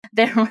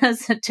there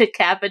was a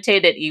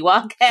decapitated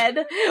Ewok head,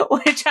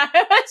 which I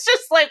was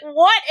just like,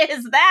 what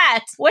is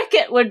that?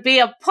 Wicket would be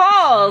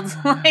appalled.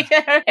 Like,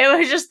 it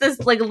was just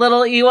this like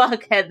little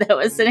Ewok head that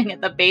was sitting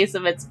at the base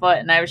of its foot,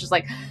 and I was just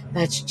like,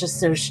 that's just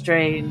so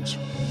strange.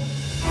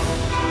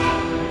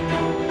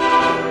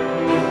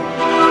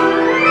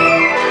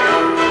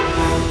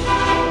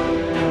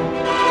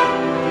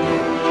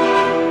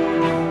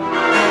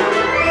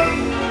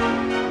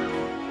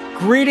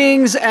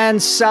 Greetings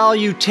and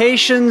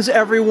salutations,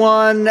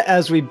 everyone,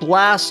 as we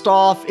blast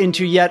off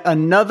into yet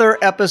another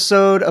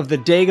episode of the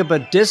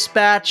Dagobah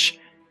Dispatch.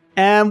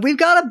 And we've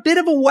got a bit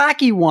of a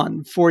wacky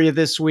one for you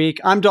this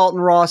week. I'm Dalton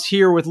Ross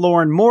here with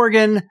Lauren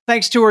Morgan.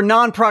 Thanks to her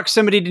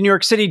non-proximity to New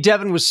York City,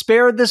 Devin was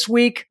spared this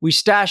week. We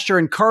stashed her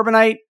in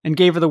Carbonite and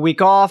gave her the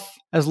week off,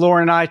 as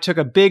Lauren and I took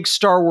a big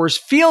Star Wars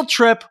field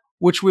trip,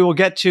 which we will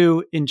get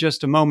to in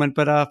just a moment.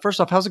 But first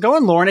off, how's it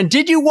going, Lauren? And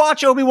did you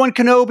watch Obi-Wan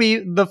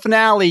Kenobi, the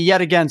finale,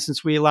 yet again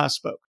since we last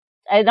spoke?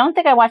 I don't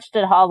think I watched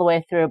it all the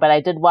way through, but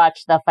I did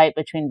watch the fight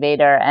between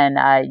Vader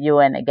and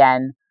Ewan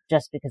again,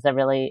 just because I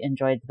really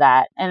enjoyed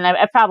that. And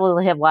I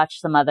probably have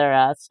watched some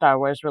other Star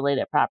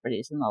Wars-related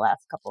properties in the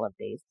last couple of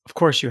days. Of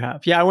course you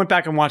have. Yeah, I went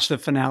back and watched the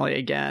finale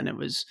again. It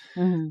was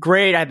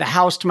great. I had the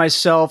house to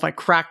myself. I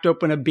cracked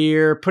open a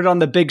beer, put it on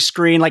the big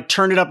screen, like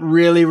turned it up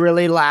really,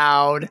 really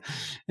loud.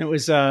 It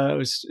was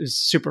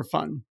super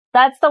fun.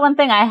 That's the one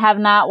thing. I have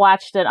not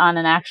watched it on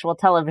an actual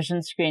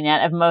television screen yet.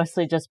 I've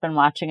mostly just been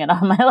watching it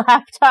on my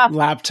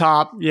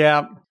laptop.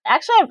 Yeah.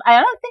 Actually, I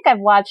don't think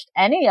I've watched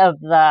any of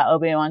the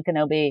Obi-Wan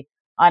Kenobi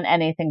on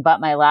anything but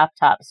my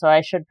laptop, so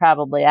I should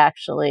probably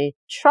actually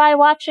try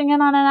watching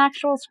it on an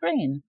actual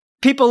screen.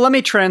 People, let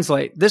me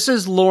translate. This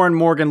is Lauren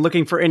Morgan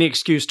looking for any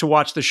excuse to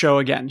watch the show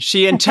again.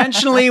 She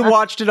intentionally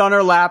watched it on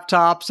her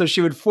laptop, so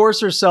she would force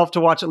herself to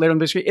watch it later on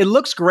the big screen. It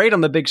looks great on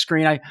the big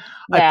screen. I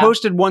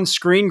posted one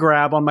screen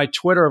grab on my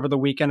Twitter over the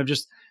weekend of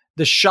just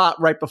the shot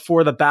right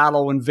before the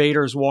battle when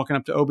Vader's walking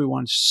up to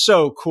Obi-Wan.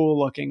 So cool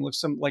looking.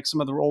 Looks like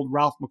some of the old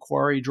Ralph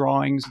McQuarrie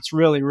drawings. It's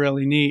really,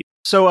 really neat.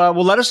 So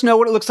well, let us know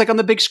what it looks like on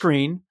the big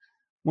screen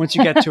once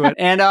you get to it.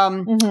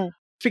 And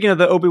speaking of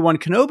the Obi-Wan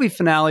Kenobi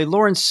finale,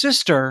 Lauren's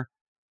sister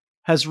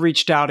has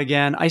reached out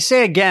again. I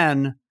say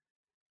again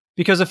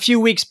because a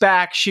few weeks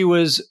back she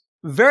was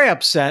very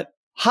upset,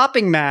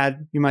 hopping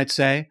mad, you might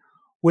say,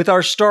 with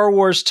our Star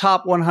Wars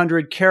Top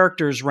 100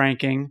 Characters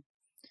ranking.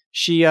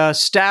 She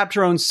stabbed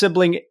her own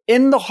sibling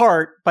in the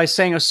heart by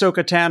saying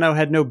Ahsoka Tano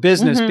had no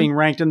business being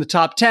ranked in the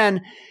top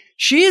 10.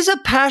 She is a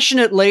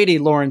passionate lady,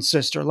 Lauren's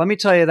sister. Let me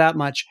tell you that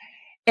much.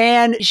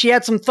 And she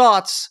had some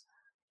thoughts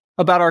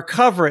about our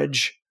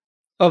coverage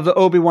of the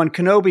Obi-Wan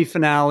Kenobi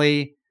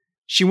finale.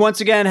 She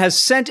once again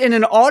has sent in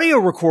an audio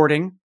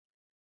recording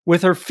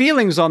with her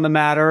feelings on the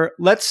matter.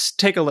 Let's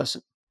take a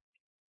listen.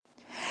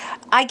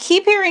 I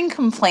keep hearing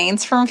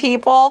complaints from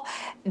people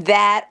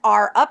that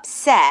are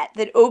upset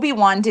that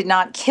Obi-Wan did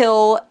not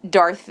kill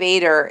Darth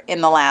Vader in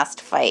the last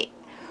fight.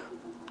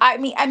 I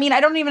mean,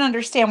 I don't even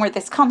understand where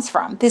this comes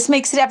from. This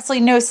makes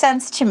absolutely no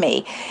sense to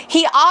me.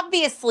 He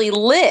obviously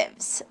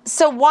lives.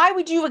 So why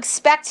would you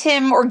expect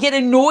him or get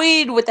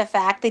annoyed with the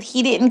fact that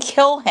he didn't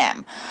kill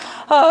him?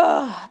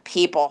 Oh,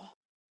 people.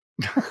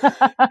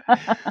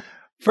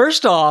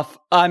 First off,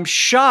 I'm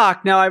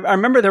shocked. Now, I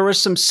remember there was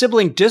some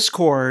sibling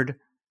discord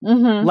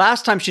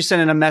last time she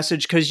sent in a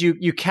message because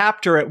you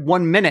capped her at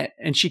 1 minute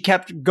and she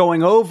kept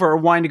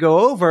wanting to go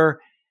over.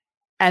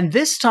 And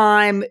this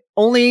time,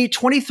 only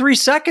 23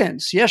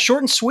 seconds. Yeah,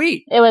 short and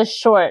sweet. It was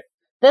short.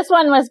 This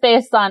one was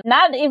based on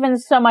not even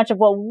so much of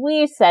what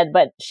we said,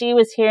 but she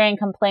was hearing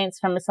complaints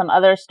from some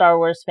other Star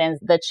Wars fans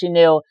that she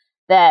knew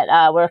that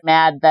were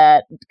mad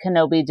that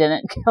Kenobi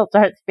didn't kill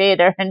Darth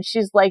Vader. And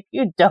she's like,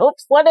 you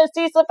dopes, what is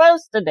he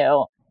supposed to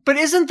do? But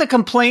isn't the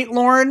complaint,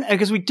 Lauren,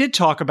 because we did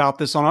talk about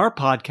this on our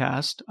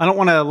podcast. I don't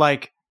want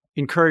to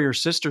incur your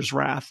sister's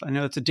wrath. I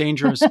know it's a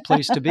dangerous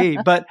place to be,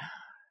 but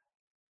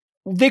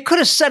they could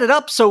have set it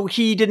up so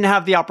he didn't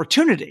have the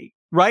opportunity,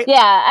 right?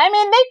 Yeah, I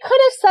mean, they could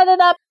have set it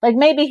up. Like,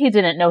 maybe he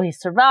didn't know he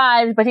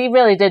survived, but he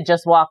really did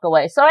just walk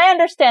away. So I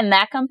understand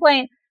that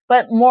complaint,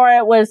 but more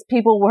it was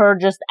people were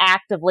just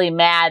actively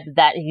mad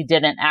that he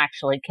didn't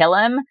actually kill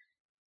him.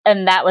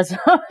 And that was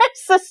what my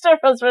sister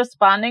was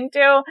responding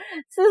to.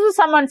 So this was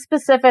someone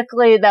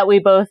specifically that we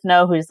both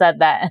know who said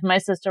that. And my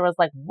sister was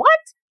like, what?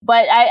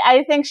 But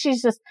I think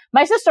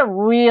my sister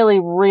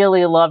really,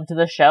 really loved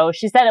the show.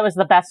 She said it was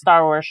the best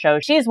Star Wars show.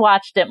 She's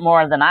watched it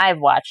more than I've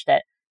watched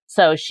it.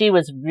 So she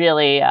was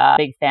really a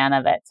big fan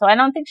of it. So I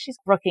don't think she's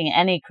brooking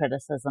any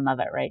criticism of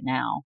it right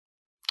now.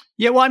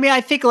 Yeah, well, I mean,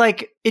 I think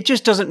it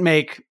just doesn't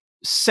make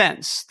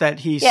sense that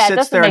he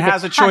sits there and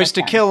has a choice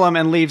to kill him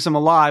and leaves him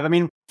alive. I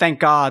mean, thank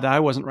God I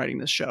wasn't writing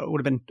this show. It would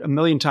have been a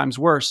million times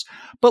worse.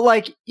 But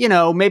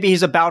maybe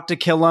he's about to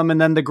kill him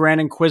and then the Grand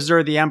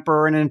Inquisitor, the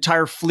Emperor, and an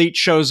entire fleet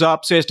shows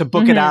up. So he has to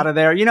book it out of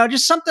there.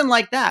 Just something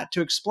like that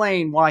to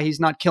explain why he's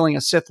not killing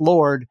a Sith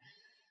Lord.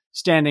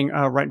 standing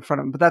right in front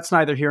of him. But that's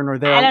neither here nor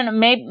there. I don't know.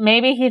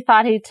 Maybe he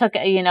thought he took,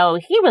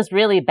 he was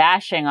really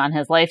bashing on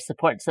his life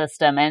support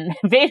system, and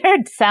Vader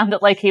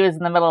sounded like he was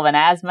in the middle of an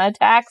asthma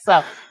attack.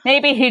 So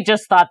maybe he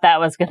just thought that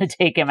was going to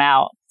take him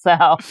out. So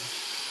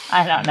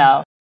I don't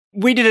know.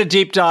 We did a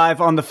deep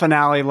dive on the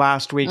finale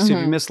last week. So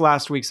if you missed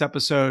last week's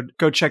episode,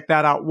 go check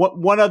that out.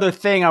 One other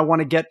thing I want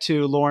to get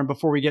to, Lauren,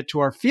 before we get to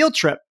our field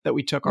trip that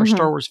we took, our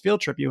Star Wars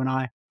field trip, you and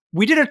I.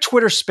 We did a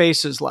Twitter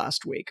Spaces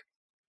last week.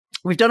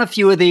 We've done a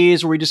few of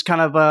these where we just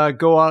kind of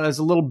go out as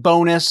a little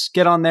bonus,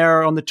 get on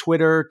there on the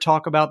Twitter,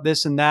 talk about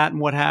this and that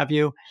and what have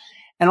you.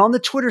 And on the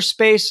Twitter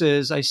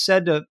Spaces, I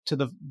said to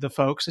the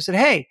folks, I said,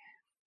 hey,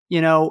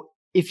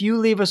 if you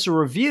leave us a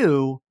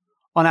review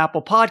on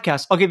Apple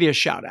Podcasts, I'll give you a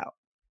shout out.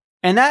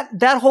 And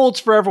that holds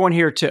for everyone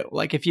here too.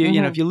 Like if you,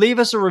 if you leave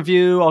us a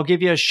review, I'll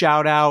give you a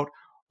shout out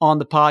on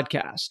the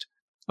podcast.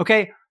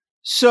 Okay.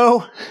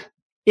 So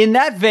in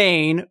that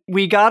vein,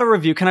 we got a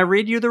review. Can I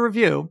read you the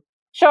review?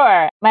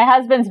 Sure. My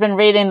husband's been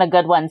reading the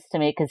good ones to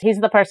me because he's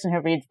the person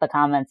who reads the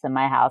comments in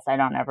my house. I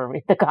don't ever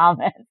read the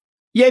comments.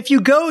 Yeah. If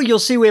you go, you'll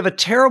see we have a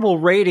terrible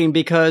rating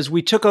because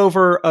we took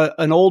over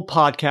an old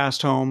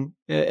podcast home,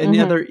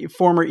 another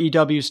former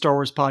EW Star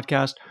Wars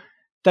podcast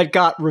that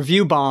got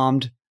review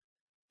bombed.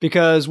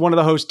 Because one of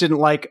the hosts didn't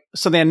like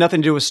something that had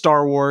nothing to do with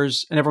Star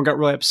Wars, and everyone got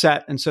really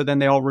upset. And so then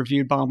they all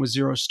reviewed bomb with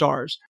 0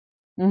 stars.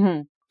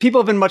 People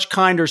have been much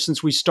kinder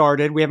since we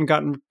started. We haven't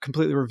gotten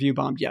completely review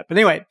bombed yet. But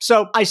anyway,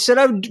 so I said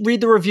I would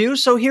read the review.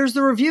 So here's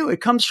the review.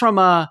 It comes from,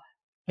 I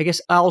guess,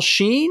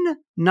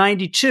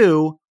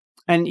 Alsheen92.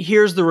 And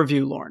here's the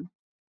review, Lauren.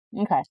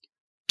 Okay.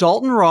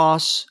 Dalton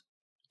Ross, ...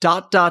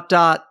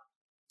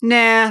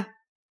 Nah.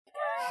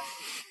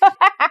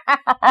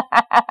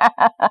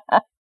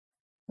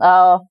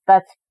 Oh,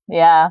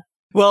 yeah.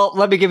 Well,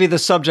 let me give you the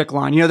subject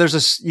line.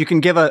 You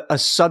can give a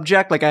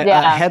subject, like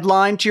a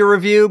headline to your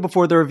review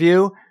before the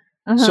review.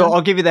 So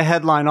I'll give you the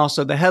headline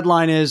also. The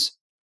headline is,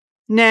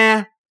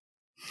 nah.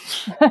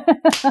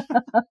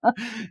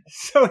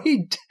 So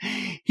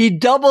he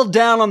doubled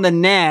down on the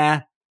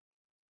nah.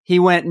 He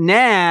went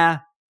nah,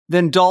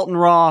 then Dalton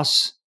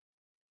Ross.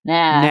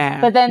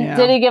 Nah. But then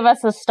did he give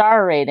us a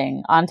star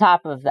rating on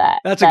top of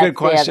that? That's a good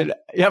question.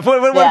 What if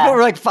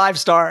we're like 5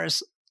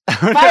 stars?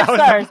 5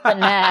 stars, but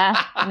no.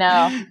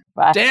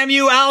 Damn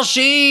you,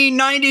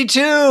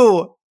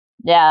 Alsheen92.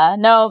 Yeah,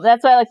 no,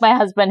 that's why, like, my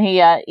husband,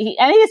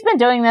 he's been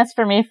doing this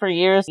for me for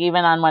years,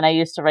 even on when I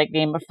used to write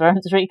Game of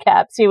Thrones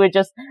recaps. He would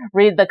just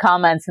read the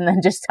comments and then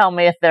just tell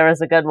me if there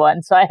was a good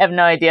one. So I have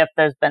no idea if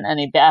there's been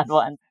any bad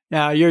ones.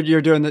 Yeah,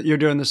 you're doing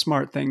the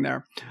smart thing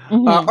there.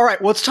 All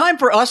right, well, it's time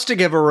for us to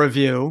give a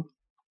review,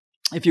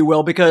 if you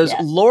will, because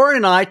Lauren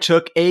and I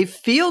took a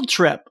field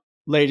trip,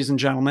 ladies and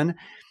gentlemen.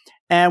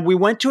 And we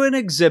went to an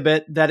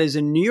exhibit that is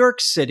in New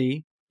York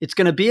City. It's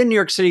going to be in New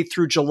York City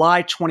through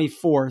July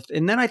 24th.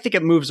 And then I think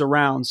it moves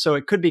around. So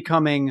it could be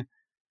coming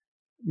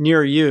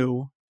near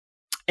you.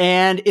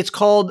 And it's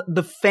called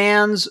The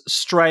Fans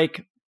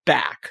Strike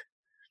Back.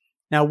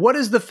 Now, what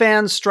is The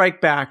Fans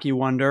Strike Back, you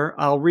wonder?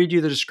 I'll read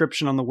you the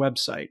description on the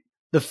website.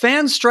 The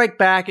Fans Strike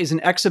Back is an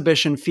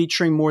exhibition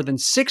featuring more than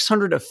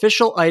 600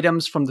 official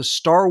items from the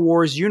Star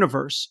Wars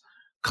universe,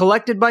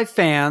 collected by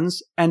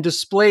fans and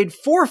displayed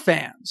for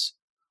fans.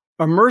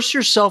 Immerse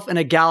yourself in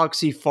a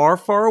galaxy far,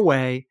 far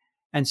away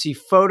and see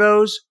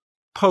photos,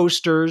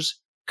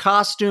 posters,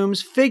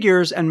 costumes,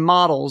 figures, and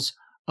models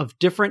of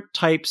different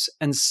types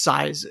and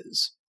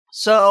sizes.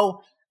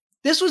 So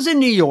this was in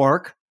New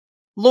York.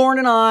 Lauren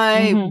and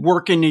I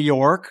work in New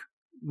York.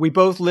 We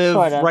both live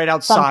right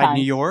outside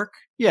New York.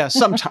 Yeah,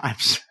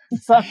 sometimes.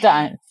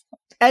 Sometimes.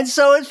 And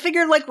so I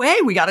figured, like, hey,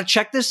 we got to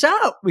check this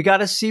out. We got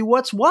to see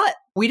what's what.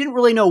 We didn't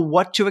really know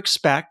what to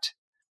expect,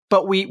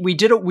 but we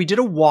did a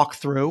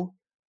walkthrough.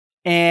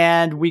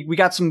 And we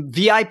got some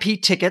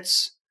VIP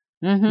tickets,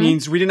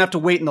 means we didn't have to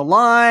wait in the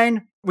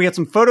line. We had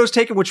some photos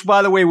taken, which,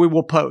 by the way, we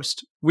will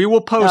post. We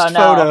will post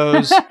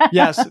photos.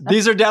 Yes,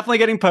 these are definitely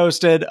getting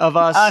posted of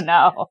us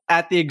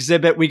at the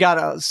exhibit. We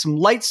got some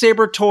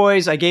lightsaber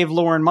toys. I gave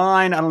Lauren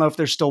mine. I don't know if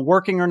they're still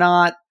working or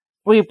not.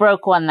 We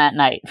broke one that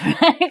night.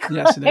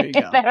 Yes, there you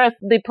go.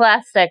 The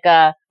plastic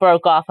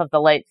broke off of the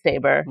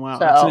lightsaber. Wow,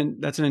 so.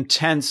 that's an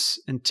intense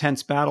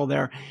battle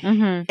there.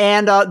 And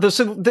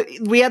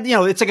we had,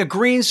 it's like a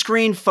green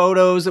screen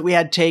photos that we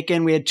had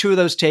taken. We had 2 of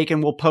those taken.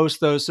 We'll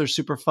post those. They're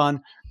super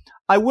fun.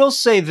 I will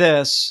say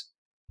this.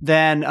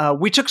 Then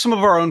we took some of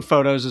our own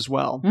photos as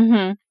well.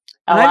 A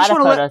lot of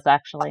photos,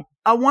 actually.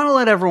 I want to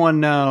let everyone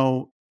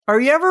know: are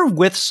you ever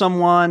with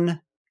someone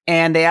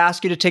and they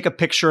ask you to take a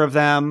picture of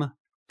them?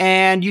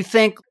 And you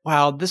think,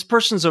 wow, this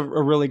person's a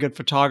really good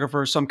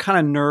photographer, so I'm kind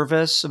of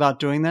nervous about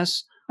doing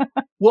this.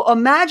 Well,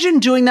 imagine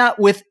doing that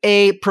with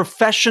a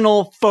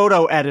professional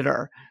photo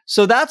editor.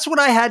 So that's what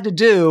I had to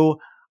do.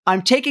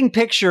 I'm taking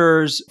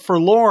pictures for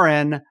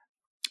Lauren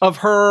of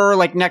her,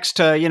 like, next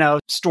to,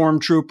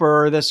 Stormtrooper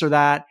or this or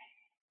that.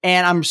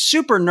 And I'm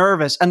super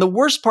nervous. And the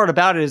worst part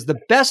about it is the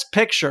best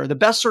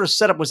sort of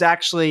setup was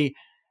actually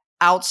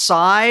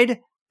outside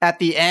at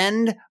the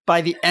end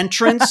by the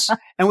entrance.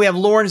 And we have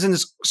Lauren's in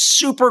this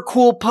super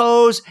cool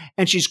pose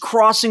and she's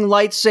crossing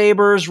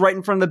lightsabers right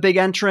in front of the big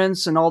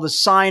entrance and all the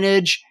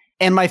signage.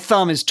 And my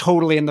thumb is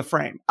totally in the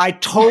frame. I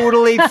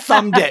totally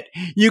thumbed it.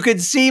 You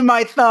could see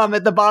my thumb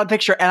at the bottom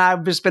picture. And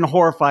I've just been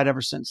horrified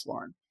ever since,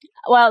 Lauren.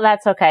 Well,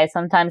 that's okay.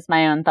 Sometimes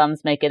my own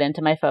thumbs make it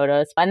into my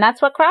photos. And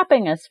that's what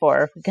cropping is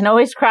for. You can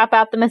always crop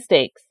out the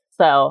mistakes.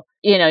 So,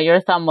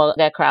 your thumb will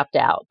get cropped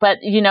out. But,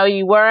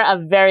 you were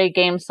a very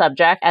game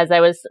subject. As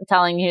I was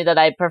telling you that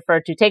I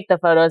prefer to take the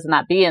photos and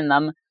not be in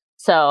them.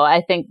 So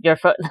I think the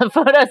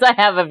photos I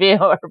have of you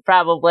are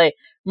probably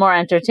more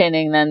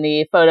entertaining than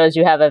the photos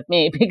you have of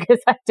me because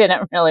I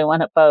didn't really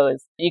want to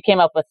pose. You came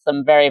up with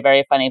some very,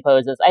 very funny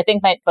poses. I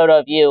think my photo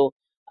of you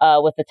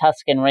with the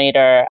Tusken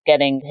Raider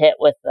getting hit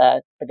with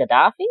the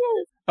Gaddafi.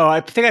 Oh,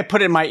 I think I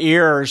put it in my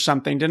ear or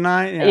something, didn't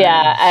I?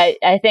 Yeah,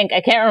 I think,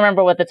 I can't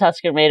remember what the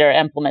Tusken Raider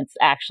implement's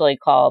actually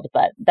called,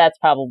 but that's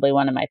probably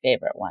one of my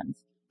favorite ones.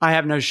 I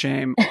have no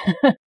shame.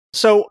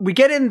 So we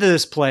get into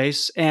this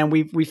place and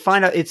we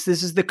find out this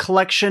is the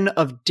collection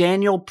of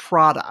Daniel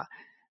Prada.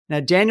 Now,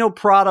 Daniel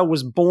Prada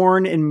was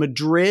born in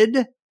Madrid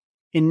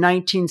in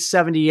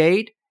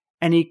 1978,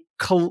 and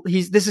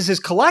this is his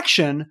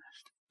collection.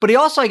 But he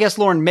also, I guess,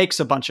 Lauren,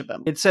 makes a bunch of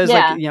them. It says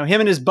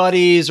him and his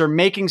buddies are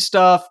making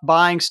stuff,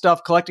 buying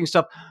stuff, collecting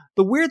stuff.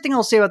 The weird thing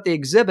I'll say about the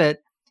exhibit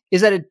is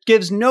that it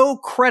gives no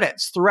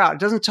credits throughout. It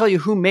doesn't tell you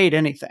who made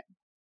anything.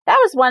 That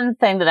was one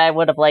thing that I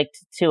would have liked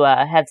to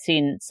have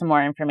seen some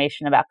more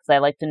information about, because I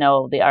like to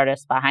know the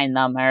artist behind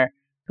them or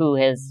who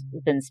has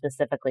been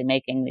specifically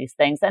making these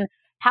things and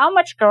how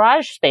much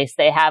garage space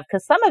they have,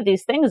 because some of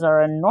these things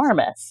are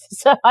enormous.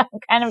 So I'm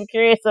kind of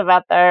curious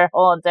about their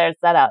whole entire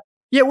setup.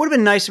 Yeah, it would have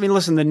been nice. I mean,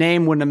 listen, the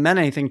name wouldn't have meant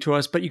anything to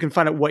us, but you can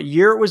find out what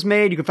year it was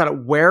made. You can find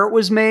out where it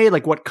was made,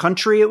 like what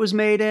country it was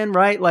made in,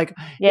 right? Like,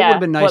 it would have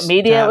been nice. What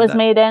media it was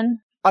made in.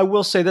 I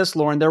will say this,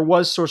 Lauren, there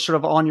was sort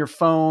of on your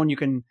phone, you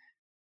can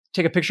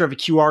take a picture of a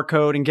QR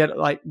code and get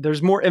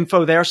there's more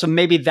info there. So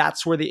maybe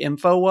that's where the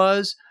info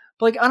was.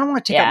 But I don't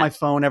want to take out my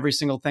phone every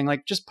single thing.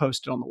 Just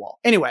post it on the wall.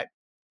 Anyway.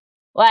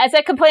 Well, as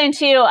I complained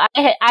to you,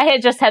 I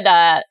had just had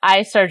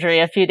eye surgery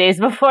a few days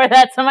before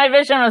that. So my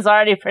vision was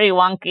already pretty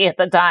wonky at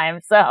the time.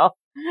 So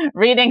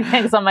reading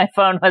things on my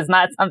phone was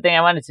not something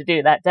I wanted to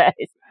do that day.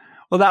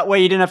 Well, that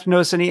way you didn't have to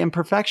notice any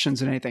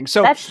imperfections in anything.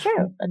 So That's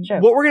true. That's true.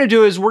 What we're going to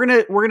do is we're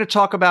going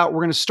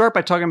to start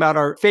by talking about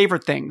our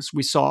favorite things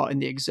we saw in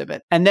the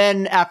exhibit. And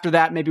then after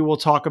that, maybe we'll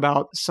talk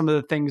about some of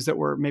the things that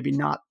were maybe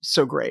not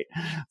so great.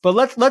 But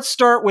let's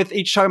start with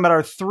each talking about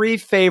our 3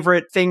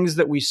 favorite things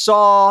that we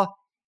saw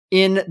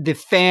in the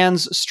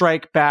Fans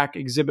Strike Back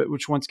exhibit,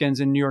 which once again is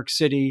in New York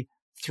City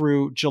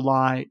through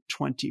July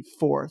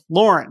 24th.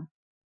 Lauren,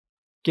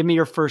 give me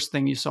your first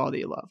thing you saw that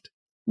you loved.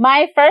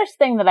 My first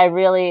thing that I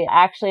really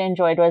actually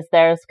enjoyed was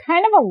there's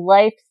kind of a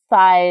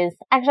life-size,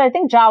 actually I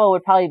think Jabba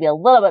would probably be a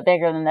little bit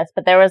bigger than this,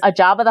 but there was a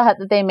Jabba the Hutt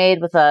that they made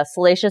with a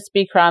Salacious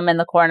B. Crumb in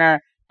the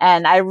corner,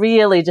 and I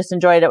really just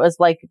enjoyed it. It was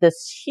like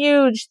this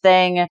huge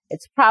thing.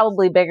 It's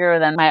probably bigger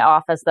than my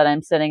office that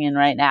I'm sitting in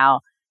right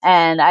now.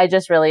 And I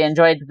just really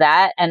enjoyed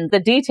that. And the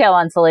detail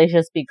on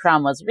Salacious B.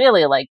 Crumb was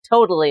really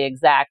totally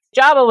exact.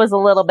 Jabba was a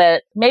little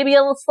bit, maybe a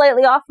little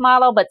slightly off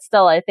model, but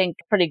still I think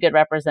pretty good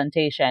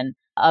representation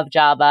of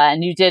Jabba.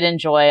 And you did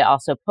enjoy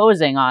also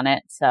posing on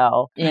it.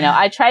 So,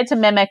 I tried to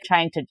mimic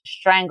trying to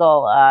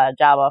strangle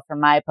Jabba for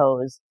my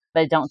pose,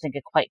 but I don't think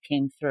it quite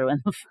came through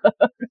in the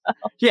photo.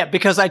 Yeah,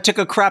 because I took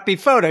a crappy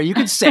photo. You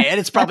could say it.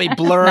 It's probably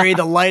blurry.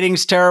 The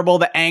lighting's terrible.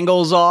 The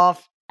angle's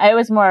off. It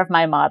was more of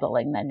my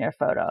modeling than your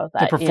photo.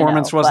 The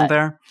performance wasn't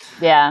there?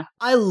 Yeah.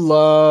 I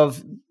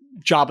love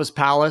Jabba's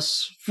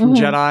palace from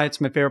Jedi. It's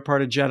my favorite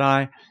part of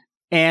Jedi.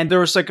 And there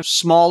was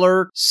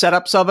smaller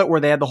setups of it where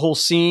they had the whole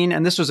scene.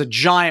 And this was a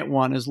giant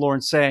one, as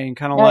Lauren's saying,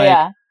 kind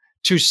of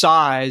to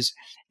size.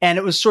 And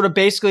it was sort of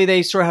basically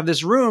they sort of have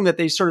this room that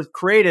they sort of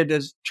created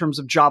as terms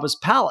of Jabba's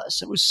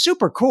palace. It was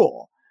super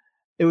cool.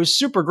 It was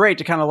super great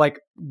to kind of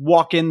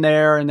walk in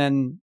there and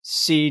then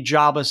see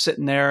Jabba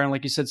sitting there. And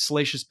like you said,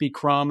 Salacious B.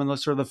 Crumb and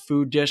sort of the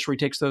food dish where he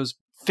takes those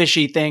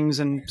fishy things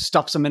and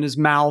stuffs them in his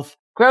mouth.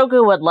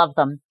 Grogu would love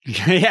them.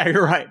 Yeah,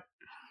 you're right.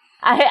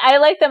 I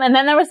like them. And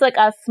then there was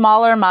a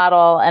smaller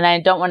model, and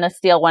I don't want to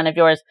steal one of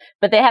yours,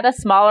 but they had a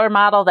smaller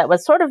model that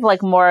was sort of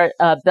more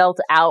built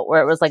out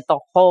where it was the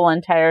whole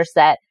entire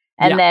set.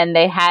 And then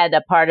they had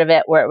a part of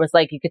it where it was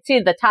you could see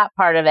the top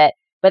part of it.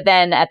 But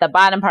then at the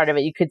bottom part of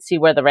it, you could see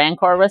where the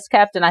Rancor was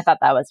kept. And I thought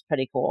that was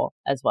pretty cool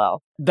as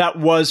well. That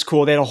was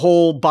cool. They had a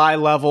whole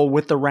bi-level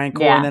with the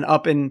Rancor. Yeah. And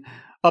then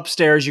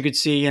upstairs, you could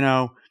see,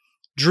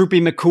 Droopy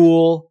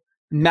McCool,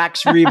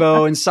 Max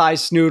Rebo, and Cy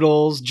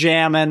Snoodles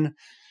jamming.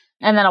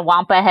 And then a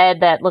Wampa head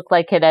that looked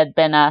like it had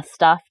been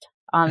stuffed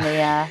on the,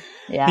 yeah.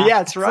 Yeah,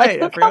 that's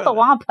right. Who killed the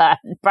Wampa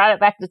and brought it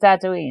back to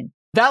Tatooine?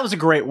 That was a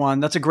great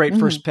one. That's a great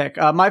first pick.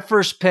 My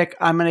first pick,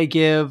 I'm going to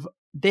give,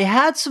 they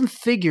had some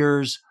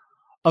figures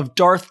of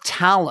Darth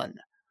Talon,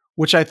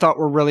 which I thought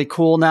were really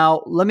cool.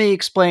 Now, let me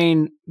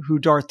explain who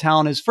Darth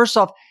Talon is. First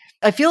off,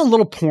 I feel a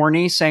little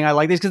porny saying I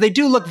like these because they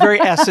do look very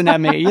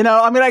S&M-y. You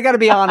know, I mean, I got to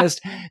be honest.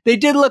 They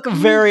did look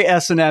very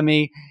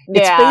S&M-y.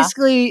 It's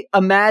basically,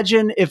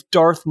 imagine if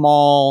Darth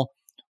Maul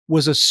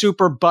was a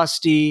super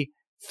busty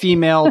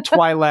female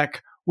Twi'lek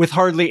with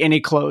hardly any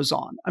clothes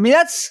on. I mean,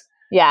 that's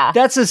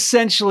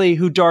essentially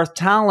who Darth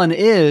Talon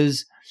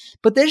is.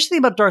 But the interesting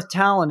thing about Darth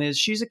Talon is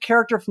she's a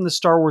character from the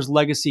Star Wars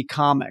Legacy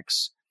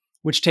comics,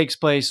 which takes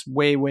place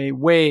way, way,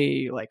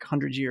 way like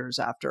 100 years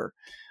after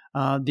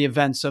the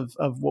events of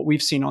what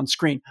we've seen on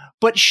screen.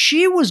 But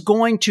she was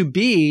going to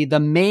be the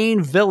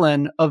main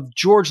villain of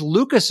George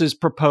Lucas's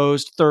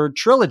proposed third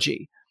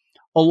trilogy,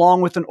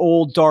 along with an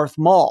old Darth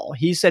Maul.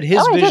 He said his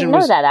vision I didn't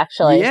know that,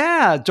 actually.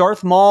 Yeah,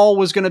 Darth Maul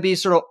was going to be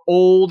sort of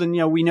old,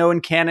 and we know in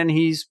canon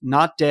he's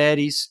not dead.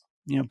 He's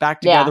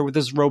back together with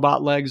his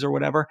robot legs or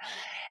whatever,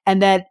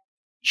 and that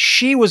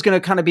she was going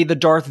to kind of be the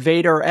Darth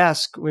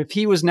Vader-esque. If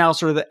he was now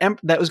sort of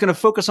that was going to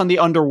focus on the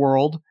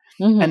underworld.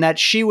 Mm-hmm. And that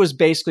she was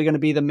basically going to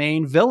be the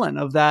main villain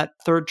of that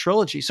third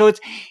trilogy. So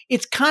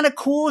it's kind of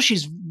cool.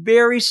 She's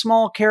very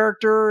small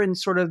character and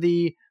sort of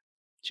I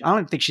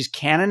don't think she's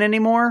canon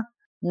anymore.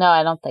 No,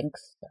 I don't think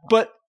so.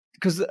 But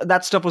because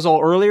that stuff was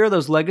all earlier,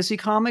 those legacy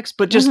comics.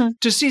 But just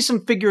to see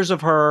some figures of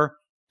her,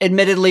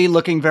 admittedly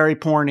looking very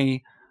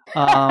porny,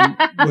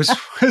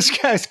 was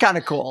kind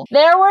of cool.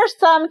 There were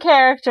some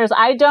characters.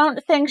 I don't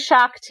think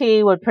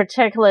Shakti would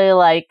particularly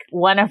like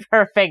one of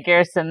her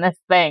figures in this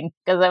thing,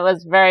 because it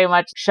was very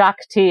much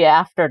Shakti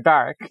after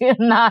dark,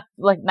 not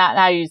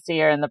how you see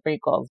her in the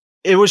prequels.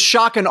 It was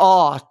shock and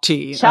awe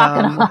tea.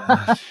 Shock and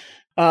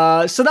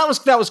awe. So that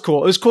was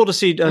cool. It was cool to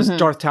see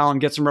Darth Talon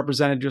get some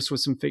represented just with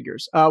some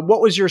figures. What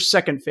was your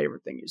second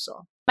favorite thing you saw?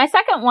 My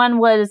second one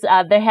was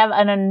they have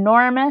an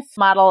enormous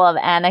model of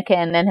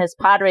Anakin and his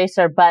pod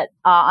racer, but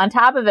on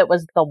top of it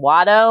was the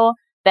Watto,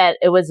 that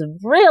it was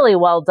really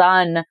well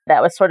done,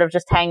 that was sort of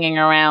just hanging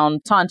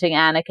around taunting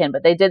Anakin.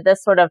 But they did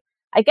this sort of,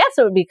 I guess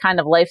it would be kind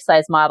of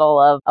life-size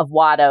model of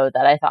Watto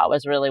that I thought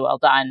was really well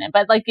done.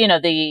 But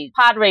the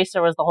pod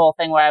racer was the whole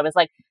thing where I was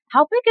like,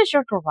 how big is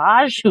your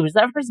garage?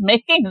 Whoever's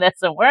making this,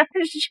 and where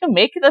did you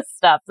make this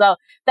stuff? So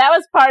that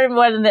was part of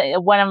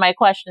one of my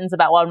questions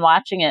about when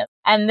watching it.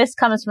 And this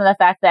comes from the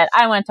fact that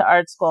I went to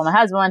art school. My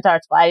husband went to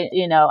art school.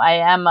 I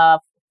am a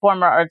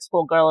former art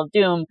school girl of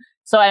doom.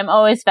 So I'm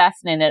always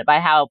fascinated by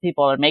how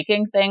people are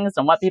making things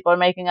and what people are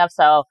making of.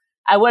 So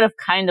I would have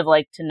kind of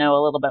liked to know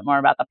a little bit more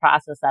about the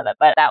process of it,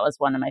 but that was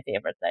one of my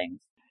favorite things.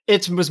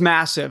 It was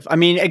massive. I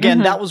mean, again,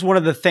 that was one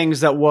of the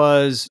things that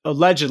was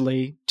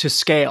allegedly to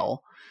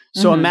scale.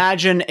 So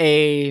imagine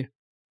a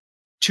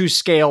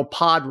to-scale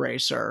pod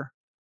racer,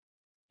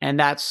 and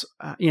that's,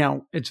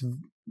 it's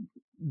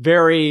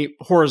very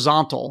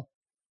horizontal.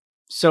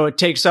 So it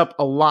takes up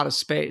a lot of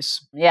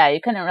space. Yeah, you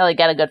couldn't really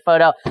get a good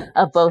photo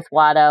of both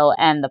Watto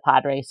and the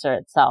pod racer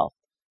itself.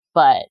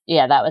 But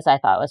yeah, I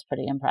thought was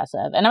pretty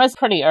impressive. And it was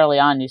pretty early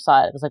on you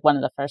saw it. It was like one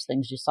of the first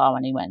things you saw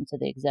when you went into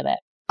the exhibit.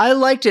 I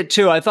liked it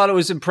too. I thought it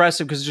was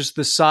impressive because just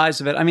the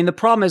size of it. I mean, the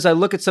problem is I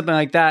look at something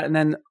like that and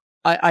then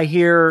I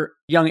hear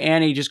young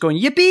Annie just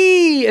going,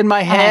 yippee, in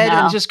my head,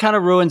 and it just kind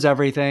of ruins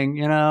everything.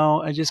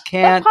 I just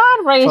can't. The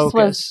pod race focus.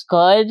 Was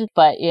good,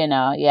 but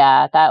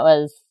that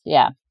was,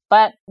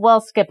 But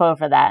we'll skip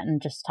over that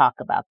and just talk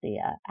about the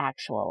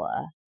actual,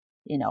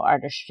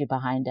 artistry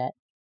behind it.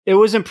 It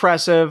was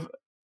impressive,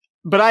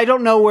 but I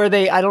don't know where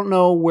they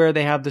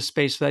have the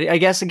space for that. I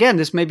guess, again,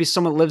 this may be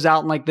someone that lives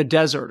out in like the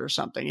desert or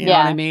something. You know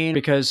what I mean?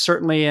 Because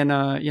certainly in,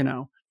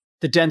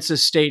 the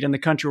densest state in the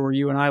country where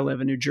you and I live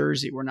in New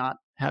Jersey, we're not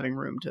having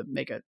room to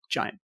make a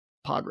giant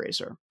pod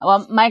racer.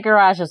 Well, my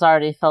garage is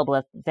already filled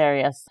with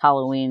various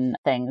Halloween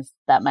things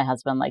that my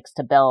husband likes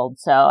to build.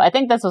 So I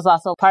think this was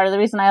also part of the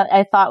reason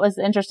I thought was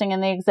interesting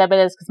in the exhibit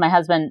is because my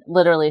husband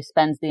literally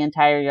spends the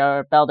entire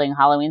year building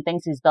Halloween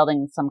things. He's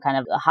building some kind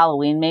of a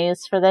Halloween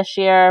maze for this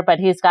year, but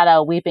he's got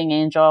a weeping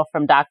angel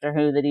from Doctor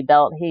Who that he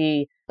built.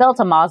 He built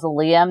a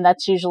mausoleum that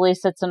usually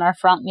sits in our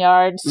front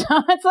yard. So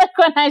it's like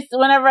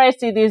whenever I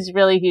see these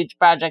really huge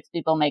projects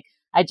people make,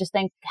 I just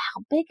think,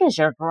 how big is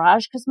your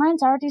garage? Because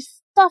mine's already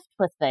stuffed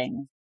with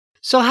things.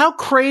 So how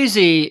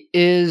crazy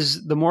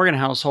is the Morgan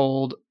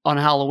household on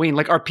Halloween?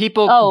 Like, are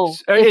people... Oh,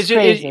 it's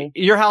crazy.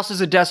 Your house is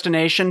a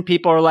destination?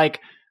 People are like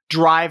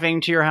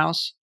driving to your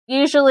house?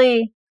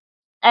 Usually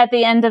at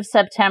the end of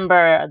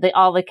September,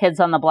 all the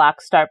kids on the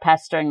block start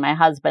pestering my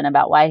husband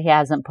about why he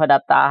hasn't put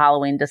up the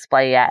Halloween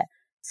display yet.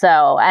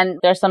 So, and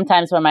there's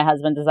sometimes when my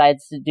husband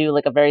decides to do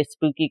like a very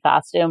spooky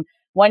costume.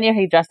 One year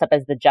he dressed up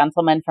as the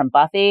gentleman from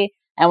Buffy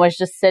and was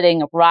just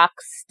sitting rock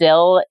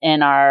still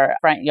in our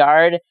front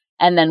yard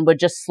and then would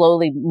just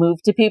slowly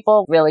move to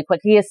people really quick.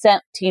 He has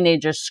sent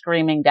teenagers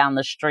screaming down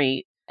the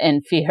street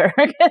in fear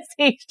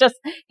because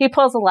he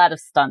pulls a lot of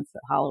stunts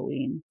at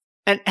Halloween.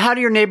 And how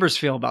do your neighbors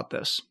feel about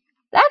this?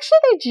 Actually,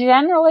 they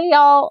generally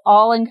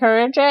all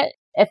encourage it.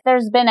 If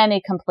there's been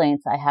any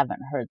complaints, I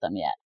haven't heard them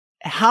yet.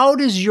 How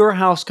does your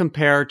house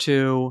compare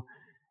to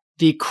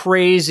the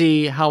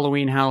crazy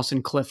Halloween house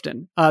in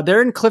Clifton?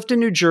 They're in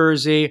Clifton, New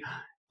Jersey.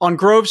 on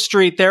Grove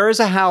Street, there is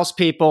a house,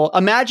 people.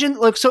 Imagine,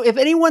 look, so if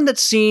anyone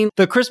that's seen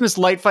the Christmas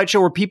Light Fight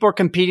show where people are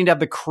competing to have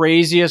the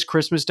craziest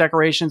Christmas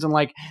decorations and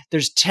like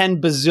there's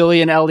 10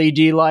 bazillion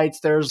LED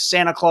lights, there's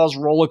Santa Claus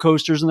roller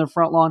coasters in the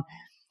front lawn.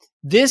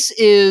 This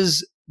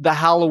is the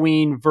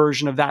Halloween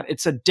version of that.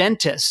 It's a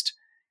dentist,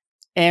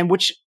 and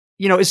which,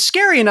 you know, is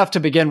scary enough to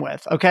begin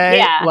with. Okay.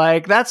 Yeah.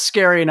 Like that's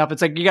scary enough.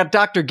 It's like you got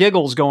Dr.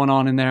 Giggles going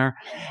on in there.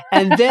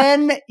 And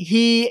then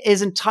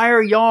his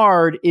entire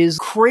yard is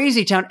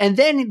crazy town. And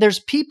then there's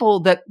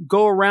people that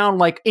go around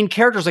like in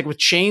characters, like with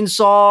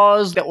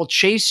chainsaws that will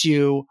chase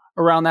you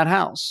around that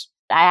house.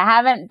 I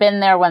haven't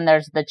been there when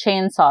there's the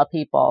chainsaw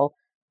people,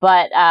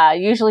 but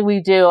usually we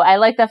do. I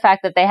like the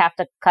fact that they have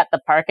to cut the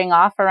parking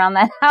off around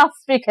that house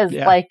because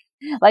like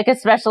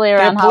especially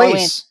around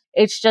Halloween,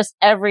 it's just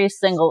every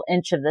single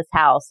inch of this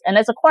house. And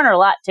it's a corner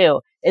lot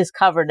too, is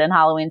covered in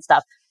Halloween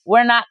stuff.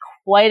 We're not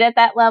quite at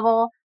that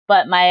level,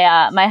 but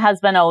my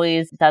husband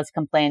always does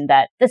complain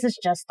that this is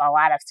just a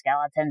lot of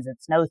skeletons.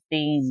 It's no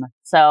theme.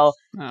 So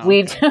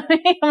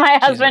my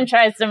husband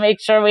tries to make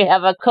sure we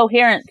have a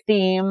coherent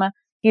theme.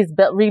 He's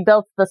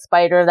rebuilt the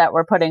spider that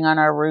we're putting on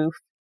our roof.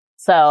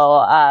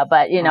 So,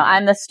 but you know,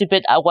 I'm the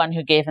stupid one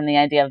who gave him the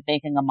idea of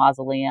making a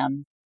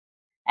mausoleum.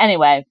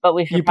 Anyway, but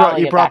we should you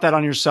brought that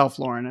on yourself,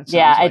 Lauren.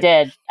 Yeah, I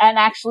did. And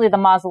actually the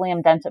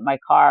mausoleum dented my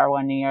car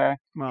one year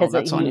because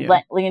he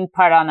leaned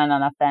part on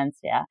a fence.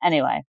 Yeah.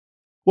 Anyway.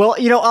 Well,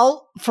 you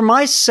know, for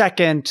my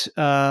second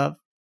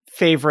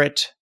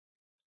favorite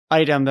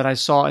item that I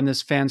saw in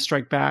this Fan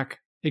Strike Back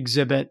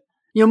exhibit,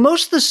 you know,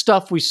 most of the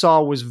stuff we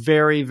saw was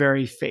very,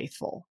 very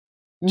faithful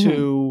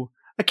to.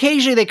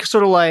 Occasionally they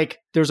sort of like,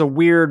 there's a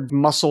weird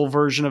muscle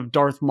version of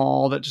Darth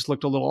Maul that just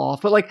looked a little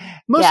off. But like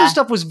most of the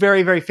stuff was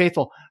very, very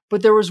faithful.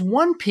 But there was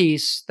one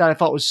piece that I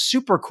thought was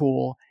super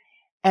cool.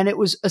 And it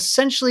was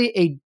essentially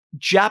a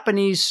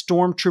Japanese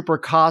stormtrooper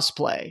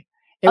cosplay.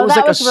 It was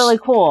that was really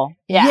cool.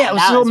 Yeah.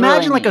 So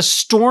imagine like a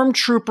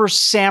stormtrooper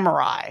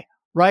samurai,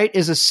 right?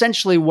 Is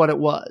essentially what it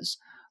was.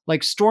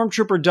 Like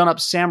stormtrooper done up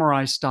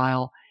samurai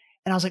style.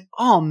 And I was like,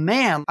 oh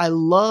man, I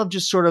love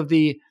just sort of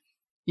the,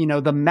 you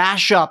know, the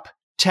mashup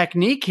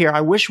technique here.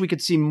 I wish we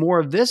could see more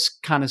of this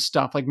kind of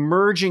stuff, like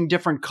merging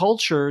different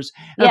cultures.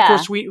 And of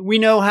course, we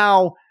know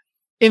how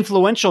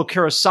influential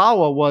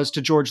Kurosawa was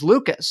to George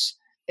Lucas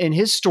in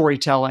his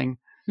storytelling.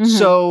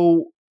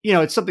 So, you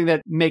know, it's something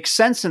that makes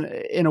sense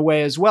in a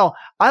way as well.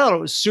 I thought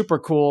it was super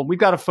cool. We've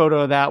got a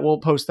photo of that. We'll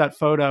post that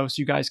photo so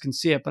you guys can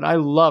see it. But I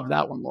love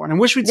that one, Lauren. I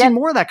wish we'd see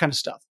more of that kind of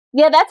stuff.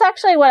 Yeah, that's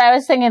actually what I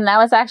was thinking. That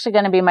was actually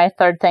going to be my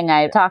third thing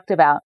I talked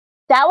about.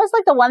 That was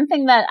like the one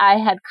thing that I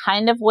had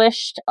kind of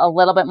wished a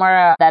little bit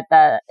more that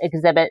the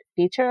exhibit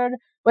featured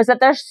was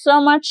that there's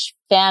so much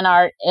fan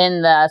art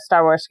in the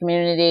Star Wars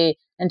community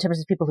in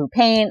terms of people who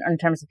paint, or in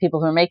terms of people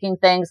who are making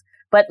things,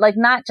 but like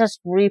not just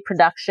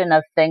reproduction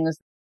of things,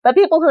 but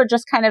people who are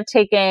just kind of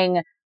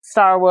taking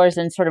Star Wars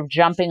and sort of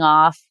jumping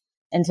off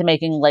into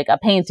making like a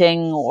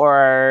painting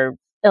or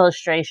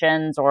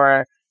illustrations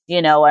or,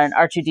 you know, an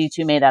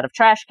R2-D2 made out of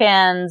trash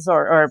cans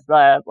or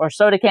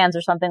soda cans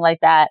or something like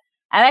that.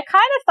 And I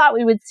kind of thought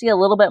we would see a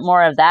little bit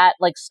more of that,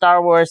 like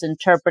Star Wars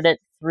interpreted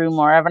through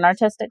more of an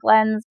artistic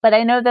lens. But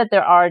I know that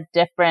there are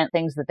different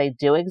things that they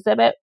do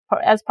exhibit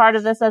as part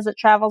of this as it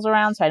travels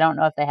around. So I don't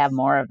know if they have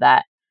more of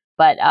that.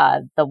 But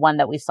the one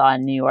that we saw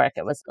in New York,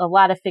 it was a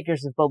lot of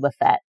figures of Boba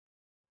Fett.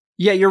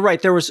 Yeah, you're right.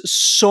 There was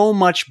so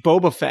much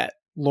Boba Fett,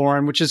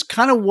 Lauren, which is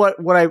kind of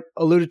what I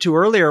alluded to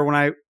earlier when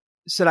I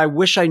said I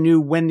wish I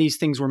knew when these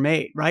things were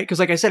made, right? Because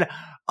like I said,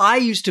 I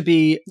used to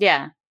be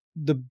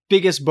the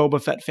biggest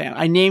Boba Fett fan.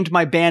 I named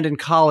my band in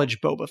college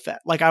Boba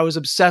Fett. Like I was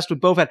obsessed with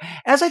Boba Fett,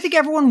 as I think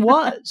everyone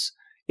was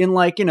in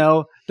like, you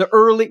know, the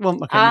early, well,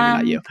 okay, maybe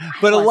not you,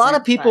 but a lot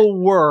of people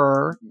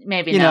were,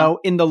 maybe, you know,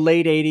 in the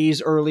late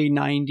 80s, early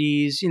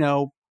 90s, you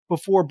know,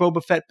 before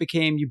Boba Fett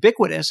became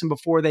ubiquitous and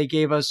before they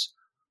gave us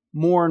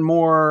more and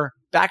more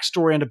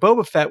backstory into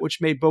Boba Fett,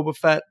 which made Boba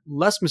Fett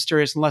less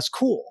mysterious and less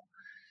cool.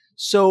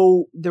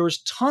 So there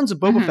was tons of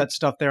Boba Fett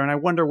stuff there. And I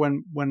wonder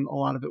when a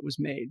lot of it was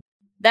made.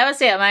 That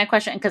was my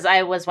question, because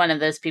I was one of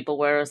those people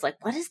where it was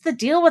like, what is the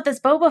deal with this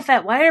Boba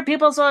Fett? Why are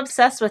people so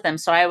obsessed with him?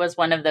 So I was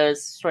one of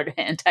those sort of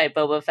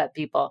anti-Boba Fett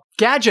people.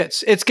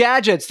 Gadgets. It's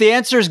gadgets. The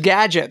answer is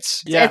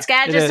gadgets. Yeah, it's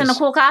gadgets and a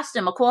cool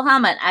costume, a cool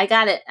helmet. I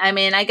got it. I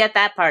mean, I get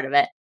that part of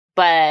it.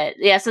 But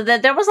yeah, so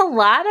there was a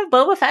lot of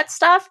Boba Fett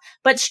stuff,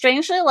 but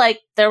strangely, like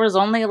there was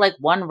only like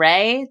one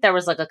Rey. There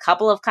was like a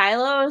couple of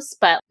Kylos,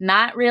 but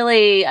not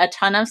really a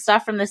ton of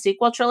stuff from the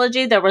sequel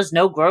trilogy. There was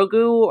no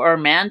Grogu or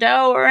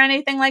Mando or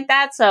anything like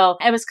that. So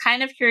I was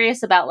kind of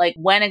curious about like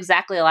when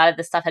exactly a lot of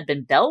this stuff had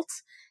been built.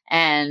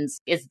 And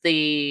is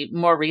the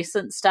more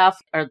recent stuff,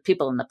 are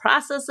people in the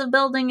process of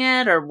building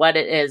it or what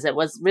it is? It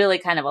was really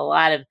kind of a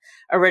lot of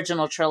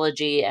original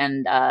trilogy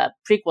and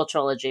prequel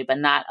trilogy, but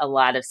not a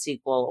lot of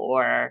sequel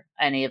or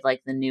any of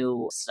like the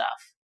new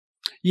stuff.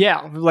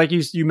 Yeah, like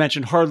you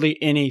mentioned,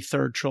 hardly any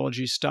third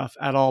trilogy stuff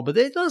at all. But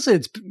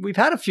we've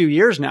had a few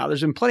years now. There's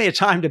been plenty of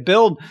time to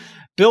build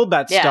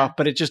that stuff,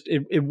 but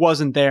it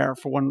wasn't there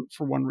for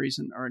one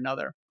reason or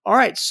another. All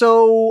right,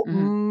 so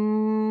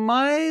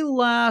my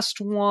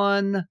last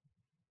one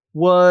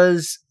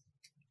was,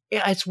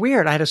 yeah, it's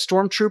weird. I had a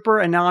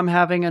stormtrooper and now I'm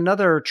having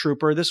another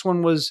trooper. This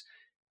one was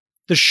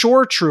the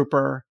shore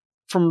trooper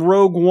from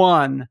Rogue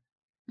One.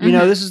 You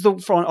know, this is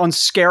on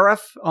Scarif,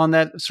 on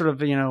that sort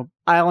of,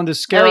 island of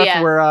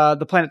Scarif, where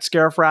the planet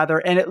Scarif, rather.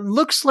 And it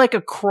looks like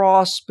a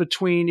cross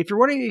between, if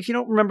you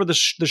don't remember the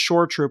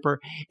shore trooper,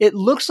 it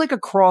looks like a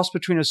cross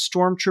between a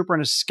stormtrooper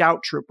and a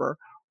scout trooper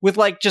with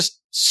like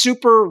just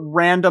super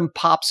random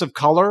pops of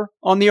color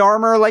on the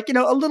armor, like,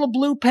 a little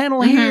blue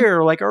panel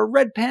here, like a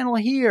red panel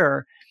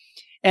here.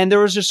 And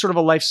there was just sort of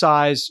a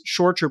life-size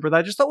shore trooper that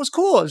I just thought was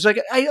cool. It was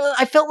like,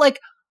 I felt like,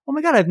 oh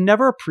my God, I've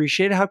never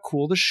appreciated how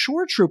cool the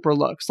shore trooper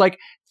looks. Like,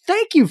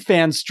 thank you,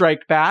 Fan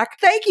Strike Back.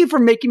 Thank you for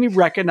making me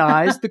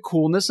recognize the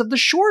coolness of the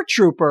shore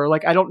trooper.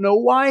 Like, I don't know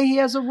why he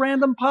has a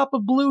random pop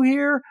of blue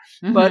here,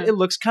 but it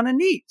looks kind of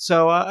neat.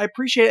 So I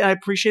appreciate it. I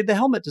appreciate the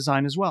helmet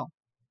design as well.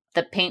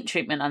 The paint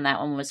treatment on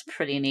that one was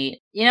pretty neat.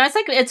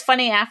 It's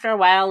funny after a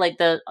while, like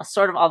the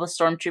sort of all the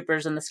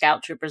stormtroopers and the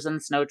scout troopers and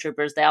the snow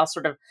troopers, they all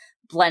sort of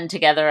blend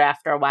together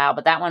after a while,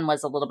 but that one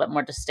was a little bit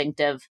more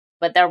distinctive.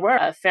 But there were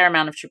a fair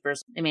amount of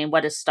troopers. I mean,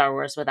 what is Star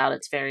Wars without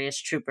its various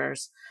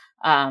troopers?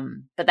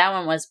 But that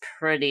one was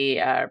pretty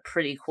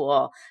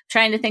cool.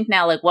 Trying to think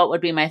now, like, what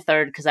would be my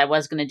third? Because I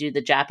was going to do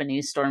the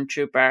Japanese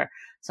stormtrooper.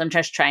 So I'm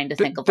just trying to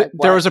think of like,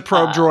 there was a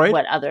probe droid.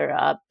 What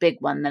other big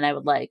one that I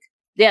would like?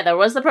 Yeah, there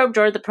was the probe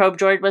droid. The probe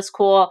droid was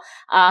cool.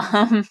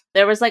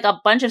 There was like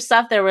a bunch of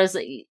stuff. There was,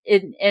 and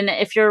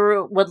if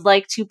you would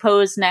like to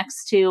pose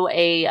next to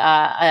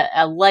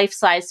a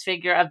life-size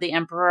figure of the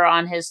Emperor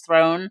on his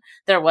throne,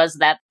 there was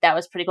that. That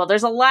was pretty cool.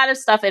 There's a lot of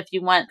stuff if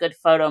you want good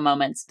photo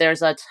moments.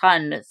 There's a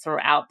ton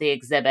throughout the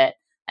exhibit.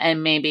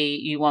 And maybe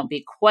you won't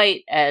be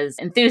quite as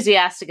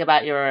enthusiastic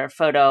about your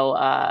photo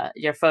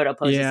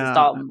poses as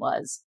Dalton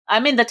was.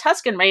 I mean, the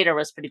Tusken Raider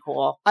was pretty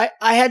cool. I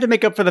had to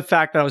make up for the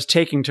fact that I was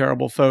taking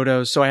terrible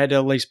photos, so I had to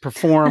at least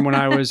perform when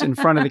I was in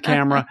front of the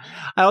camera.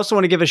 I also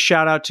want to give a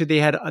shout out to they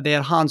had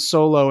Han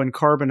Solo and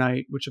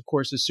Carbonite, which of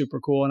course is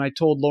super cool. And I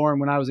told Lauren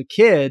when I was a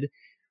kid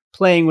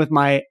playing with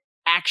my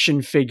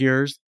action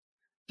figures,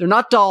 they're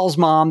not dolls,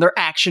 Mom, they're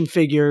action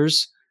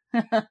figures.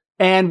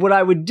 And what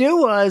I would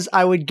do was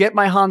I would get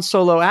my Han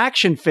Solo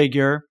action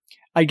figure.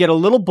 I'd get a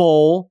little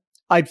bowl.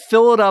 I'd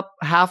fill it up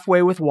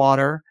halfway with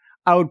water.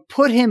 I would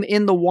put him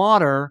in the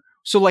water.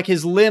 So like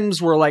his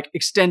limbs were like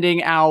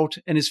extending out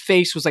and his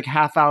face was like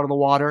half out of the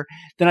water.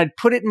 Then I'd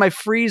put it in my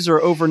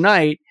freezer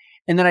overnight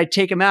and then I'd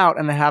take him out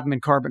and I'd have him in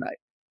Carbonite.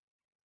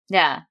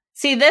 Yeah.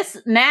 See, this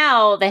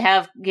now they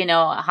have,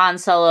 Han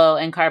Solo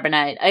and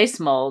Carbonite ice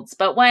molds.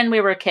 But when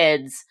we were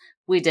kids,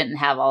 we didn't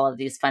have all of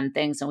these fun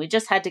things and we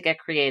just had to get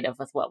creative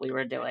with what we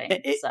were doing.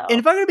 And if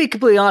I'm going to be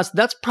completely honest,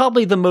 that's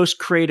probably the most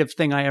creative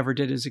thing I ever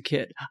did as a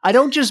kid. I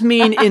don't just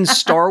mean in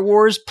Star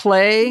Wars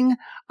playing.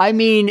 I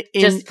mean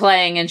in just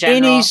playing in general.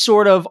 Any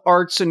sort of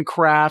arts and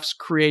crafts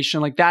creation.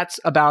 Like that's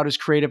about as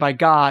creative I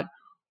got,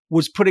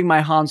 was putting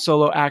my Han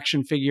Solo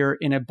action figure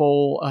in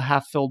a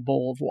half-filled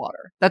bowl of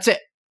water. That's it.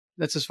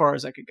 That's as far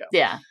as I could go.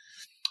 Yeah.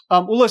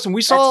 Well, listen,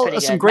 we saw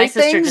some great things.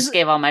 My sister just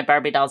gave all my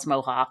Barbie dolls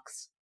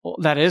mohawks. Well,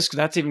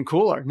 that's even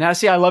cooler. Now,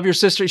 see, I love your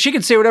sister. She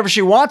can say whatever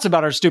she wants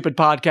about our stupid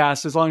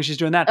podcast as long as she's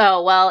doing that.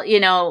 Oh,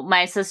 well,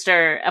 my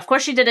sister, of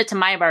course, she did it to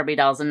my Barbie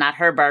dolls and not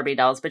her Barbie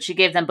dolls, but she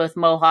gave them both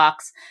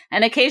mohawks.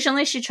 And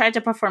occasionally she tried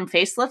to perform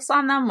facelifts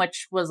on them,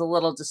 which was a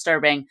little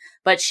disturbing.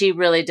 But she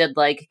really did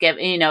give,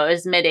 it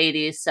was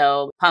mid-'80s,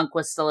 so punk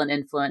was still an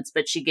influence.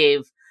 But she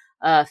gave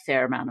a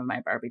fair amount of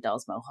my Barbie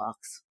dolls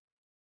mohawks.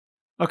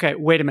 Okay,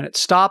 wait a minute.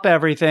 Stop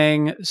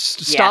everything.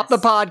 Stop the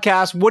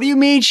podcast. What do you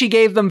mean she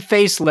gave them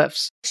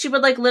facelifts? She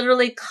would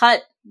literally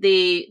cut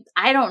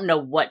I don't know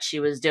what she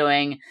was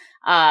doing.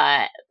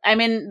 I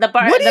mean,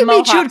 what do you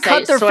mean she would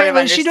cut their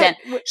face?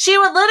 She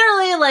would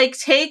literally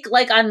take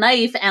a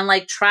knife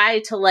and try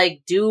to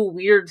do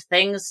weird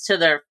things to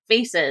their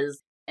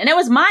faces. And it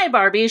was my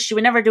Barbies. She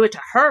would never do it to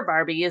her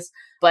Barbies,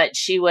 but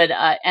she would,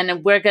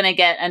 and we're going to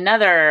get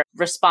another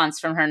response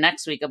from her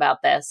next week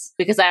about this,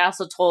 because I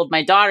also told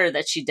my daughter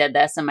that she did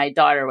this, and my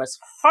daughter was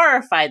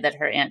horrified that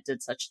her aunt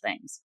did such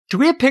things. Do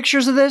we have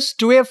pictures of this?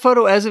 Do we have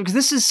photo as of?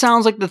 Because this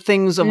sounds like the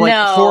things of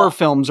horror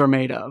films are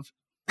made of.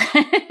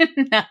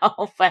 No,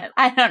 but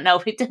I don't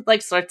know. We did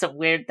sorts of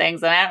weird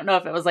things, and I don't know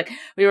if it was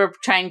we were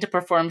trying to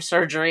perform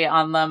surgery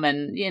on them,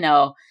 and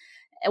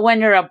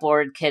when you're a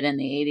bored kid in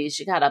the 80s,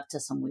 you got up to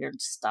some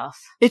weird stuff.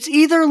 It's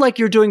either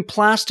you're doing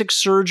plastic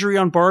surgery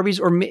on Barbies,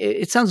 or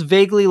it sounds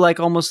vaguely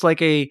almost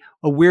like a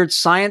weird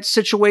science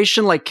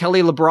situation, like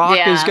Kelly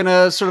LeBrock is going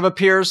to sort of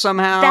appear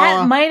somehow.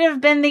 That might have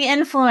been the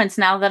influence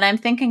now that I'm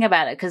thinking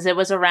about it, because it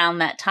was around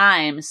that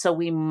time. So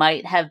we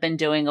might have been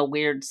doing a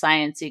weird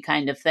science-y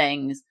kind of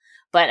things.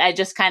 But I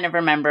just kind of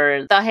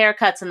remember the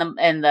haircuts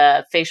and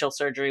the facial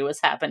surgery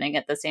was happening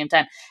at the same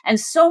time. And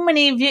so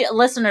many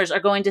listeners are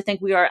going to think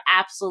we are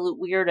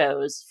absolute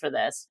weirdos for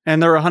this.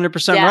 And they're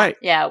 100% right.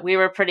 Yeah, we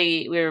were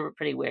pretty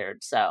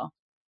weird. So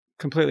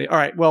Completely. All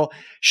right. Well,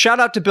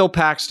 shout out to Bill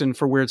Paxton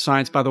for Weird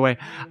Science, by the way.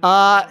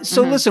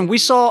 Listen, we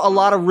saw a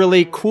lot of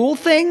really cool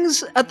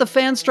things at the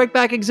Fan Strike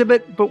Back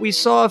exhibit, but we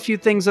saw a few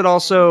things that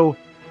also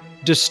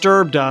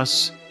disturbed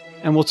us,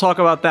 and we'll talk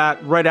about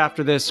that right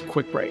after this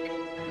quick break.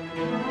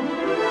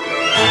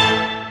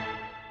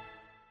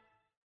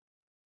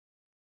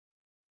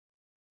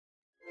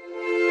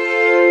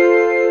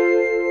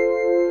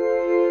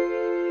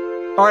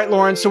 All right,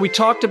 Lauren, so we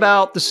talked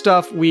about the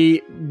stuff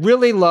we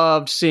really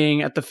loved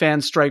seeing at the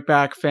Fan Strike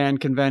Back fan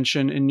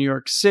convention in New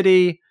York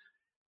City.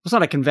 It's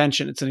not a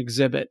convention, it's an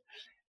exhibit.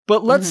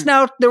 But let's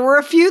now, there were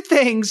a few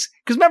things,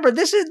 because remember,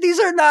 these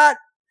are not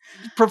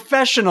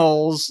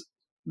professionals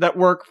that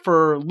work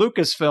for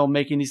Lucasfilm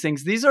making these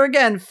things. These are,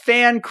 again,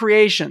 fan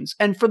creations.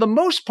 And for the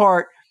most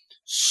part,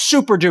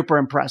 super duper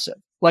impressive.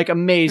 Like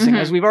amazing.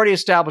 As we've already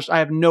established, I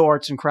have no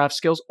arts and crafts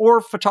skills or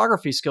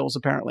photography skills,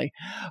 apparently.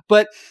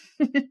 But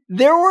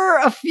there were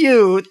a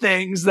few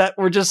things that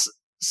were just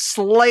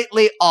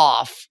slightly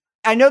off.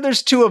 I know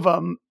there's two of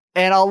them,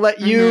 and I'll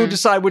let you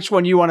decide which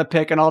one you want to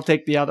pick, and I'll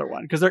take the other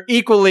one, because they're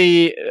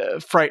equally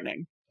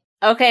frightening.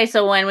 Okay,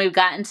 so when we've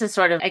gotten to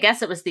sort of, I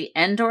guess it was the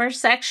Endor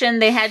section,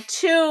 they had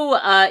two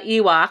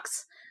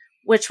Ewoks,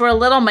 which were a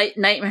little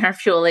nightmare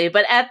fuel-y,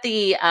 but at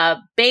the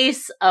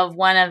base of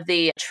one of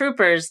the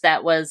troopers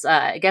that was,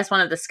 I guess one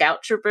of the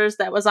scout troopers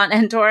that was on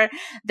Endor,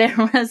 there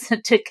was a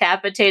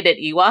decapitated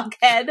Ewok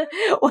head,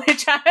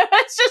 which I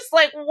was just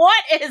like,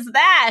 what is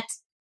that?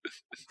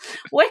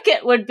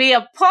 Wicket would be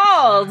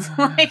appalled.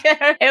 Like,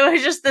 it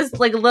was just this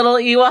like little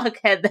Ewok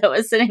head that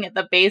was sitting at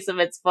the base of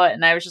its foot,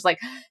 and I was just like,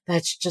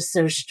 that's just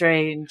so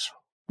strange.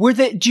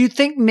 Do you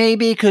think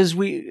maybe because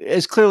we,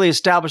 as clearly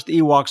established, the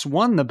Ewoks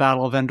won the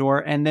Battle of Endor,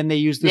 and then they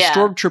used the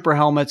Stormtrooper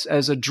helmets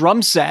as a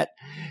drum set?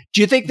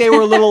 Do you think they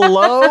were a little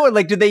low?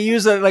 Like, did they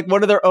use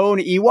one of their own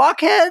Ewok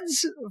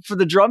heads for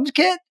the drum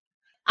kit?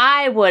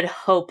 I would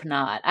hope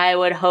not. I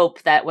would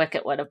hope that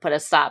Wicket would have put a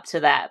stop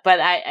to that.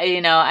 But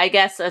I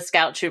guess a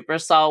scout trooper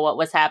saw what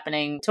was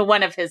happening to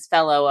one of his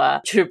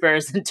fellow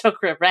troopers and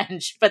took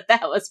revenge. But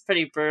that was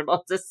pretty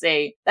brutal to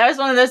see. That was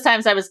one of those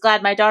times I was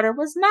glad my daughter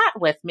was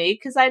not with me,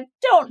 because I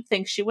don't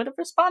think she would have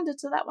responded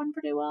to that one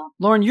pretty well.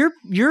 Lauren,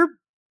 you're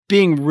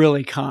being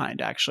really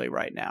kind, actually,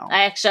 right now.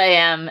 I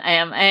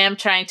am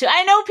trying to.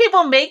 I know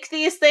people make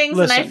these things,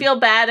 and I feel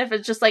bad if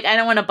it's just like, I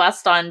don't want to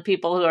bust on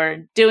people who are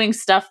doing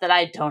stuff that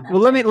I don't have.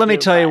 Well, let me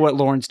tell you what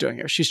Lauren's doing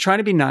here. She's trying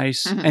to be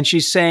nice, and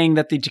she's saying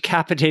that the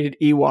decapitated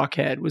Ewok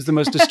head was the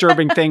most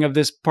disturbing thing of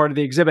this part of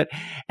the exhibit.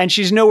 And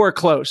she's nowhere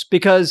close,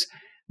 because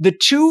the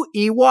two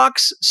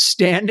Ewoks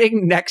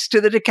standing next to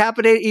the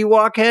decapitated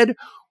Ewok head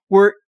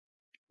were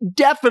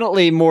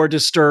definitely more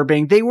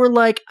disturbing. They were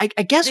like, I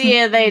guess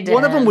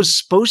one of them was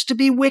supposed to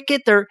be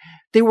Wicket.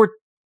 They were,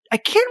 I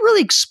can't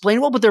really explain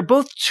well, but they're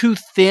both too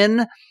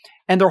thin,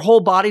 and their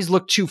whole bodies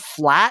look too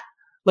flat.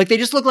 Like, they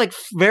just look like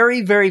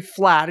very, very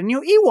flat. And,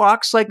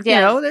 Ewoks,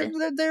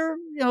 they're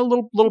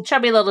little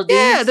chubby little dudes.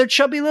 Yeah, they're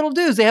chubby little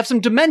dudes. They have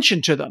some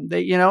dimension to them.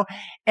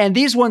 And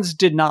these ones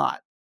did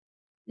not.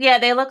 Yeah,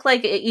 they look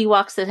like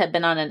Ewoks that had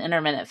been on an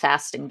intermittent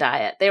fasting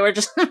diet. They were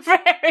just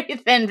very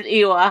thin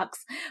Ewoks.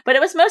 But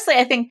it was mostly,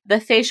 I think, the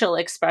facial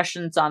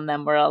expressions on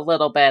them were a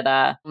little bit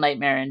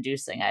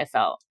nightmare-inducing, I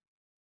felt.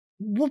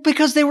 Well,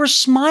 because they were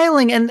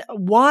smiling. And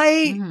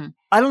why?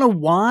 I don't know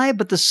why,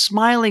 but the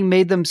smiling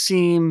made them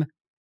seem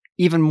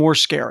even more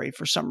scary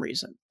for some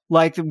reason.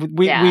 Like,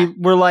 we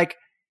were like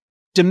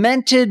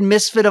demented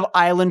misfit of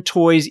Island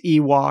Toys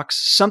Ewoks.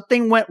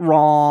 Something went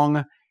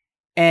wrong,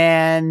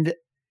 and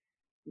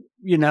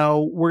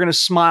we're going to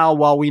smile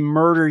while we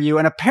murder you,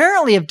 and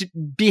apparently have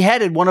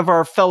beheaded one of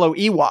our fellow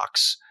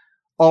Ewoks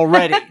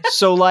already.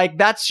 So,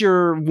 that's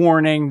your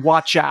warning.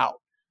 Watch out.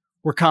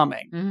 We're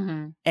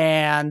coming.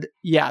 And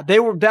yeah,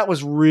 that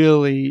was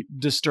really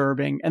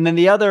disturbing. And then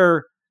the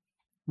other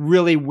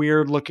really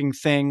weird looking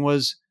thing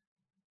was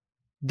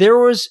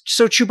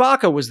so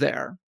Chewbacca was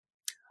there.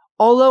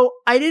 Although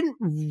I didn't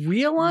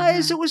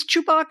realize it was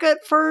Chewbacca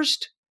at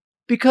first,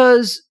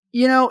 because,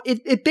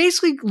 it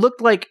basically looked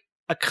like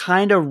a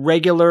kind of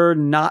regular,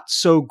 not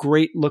so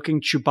great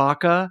looking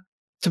Chewbacca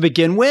to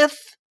begin with.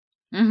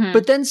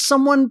 But then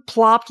someone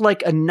plopped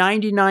like a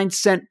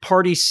 99-cent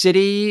Party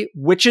City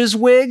witch's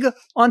wig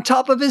on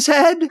top of his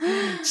head.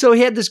 So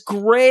he had this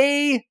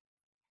gray,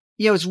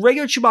 it's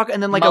regular Chewbacca,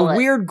 and then like a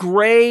weird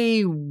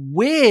gray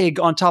wig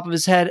on top of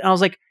his head. And I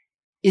was like,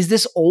 is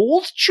this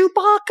old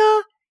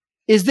Chewbacca?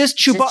 Is this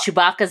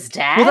Chewbacca's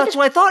dad? Well, that's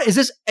what I thought. Is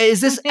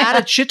this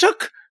Ada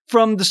Chittook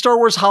from the Star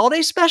Wars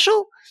Holiday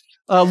Special?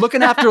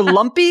 Looking after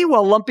Lumpy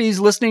while Lumpy's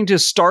listening to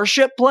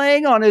Starship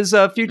playing on his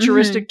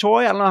futuristic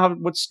toy. I don't know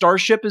what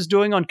Starship is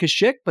doing on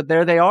Kashyyyk, but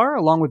there they are,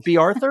 along with B.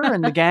 Arthur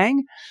and the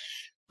gang.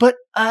 But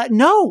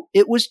no,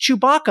 it was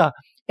Chewbacca.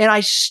 And I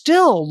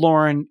still,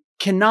 Lauren,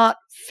 cannot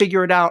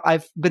figure it out.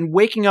 I've been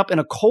waking up in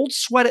a cold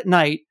sweat at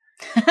night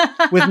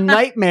with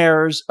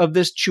nightmares of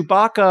this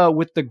Chewbacca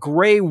with the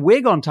gray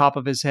wig on top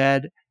of his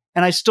head,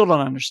 and I still don't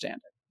understand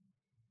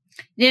it.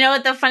 You know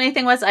what the funny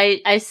thing was?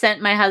 I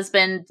sent my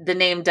husband the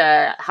named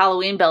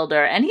Halloween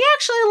Builder, and he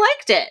actually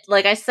liked it.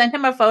 Like, I sent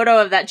him a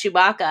photo of that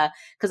Chewbacca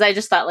because I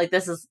just thought, like,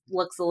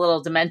 looks a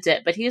little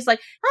demented. But he was like,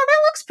 oh,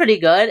 that looks pretty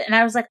good. And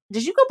I was like,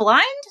 did you go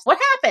blind? What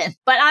happened?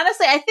 But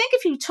honestly, I think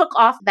if you took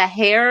off the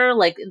hair,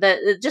 like,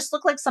 it just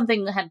looked like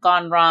something had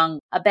gone wrong.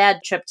 A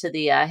bad trip to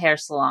the hair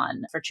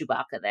salon for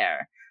Chewbacca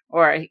there.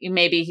 Or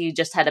maybe he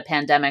just had a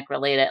pandemic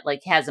related,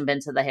 like, he hasn't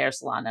been to the hair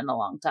salon in a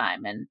long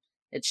time. And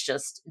it's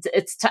just,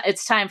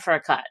 it's time for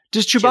a cut.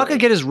 Does Chewbacca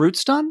get his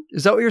roots done?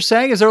 Is that what you're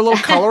saying? Is there a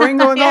little coloring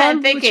going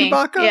on with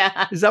Chewbacca?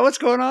 Yeah. Is that what's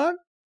going on?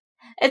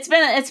 It's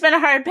been a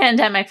hard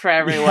pandemic for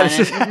everyone.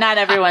 Yes. And not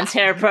everyone's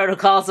hair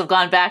protocols have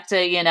gone back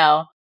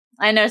to,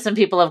 I know some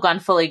people have gone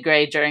fully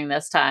gray during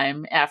this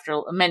time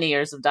after many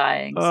years of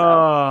dying. So.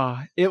 Oh,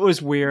 it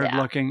was weird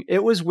looking.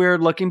 It was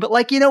weird looking. But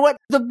like, you know what?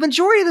 The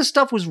majority of the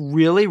stuff was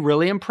really,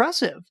 really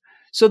impressive.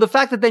 So the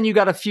fact that then you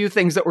got a few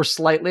things that were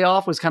slightly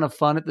off was kind of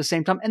fun at the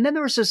same time. And then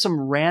there was just some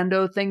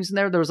rando things in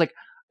there. There was like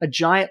a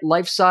giant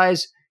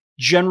life-size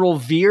General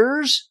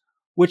Veers,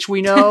 which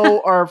we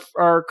know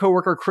our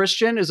coworker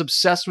Christian is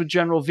obsessed with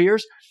General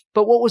Veers.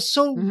 But what was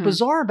so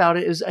bizarre about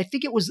it is I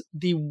think it was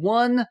the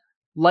one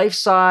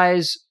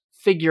life-size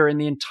figure in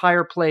the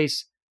entire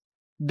place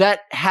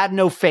that had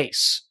no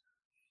face.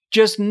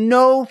 Just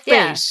no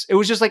face. Yeah.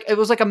 It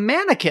was like a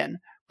mannequin,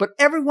 but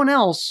everyone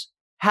else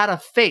had a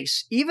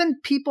face. Even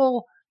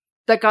people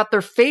that got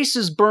their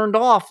faces burned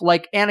off,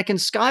 like Anakin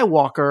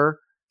Skywalker,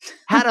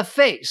 had a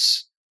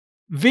face.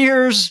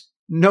 Veers,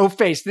 no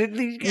face.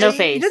 No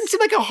face. He didn't seem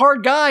like a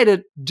hard guy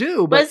to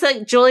do. But it's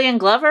like Julian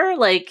Glover.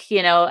 Like,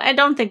 I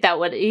don't think that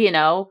would,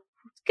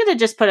 could have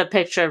just put a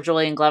picture of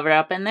Julian Glover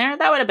up in there.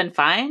 That would have been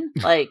fine.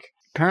 Like,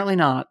 apparently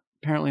not.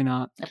 Apparently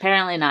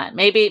not.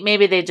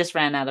 Maybe they just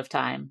ran out of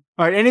time.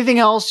 All right. Anything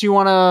else you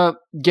want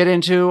to get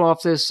into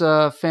off this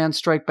fan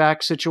strike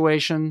back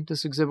situation,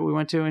 this exhibit we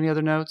went to? Any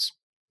other notes?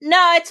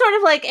 No, it's sort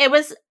of like, it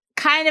was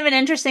kind of an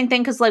interesting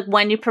thing because like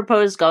when you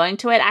proposed going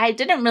to it, I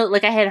didn't really,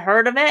 like I had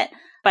heard of it,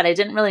 but I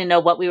didn't really know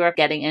what we were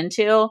getting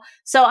into.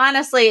 So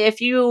honestly, if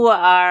you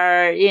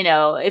are,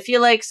 if you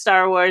like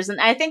Star Wars,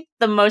 and I think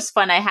the most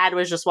fun I had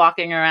was just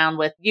walking around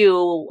with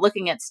you,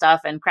 looking at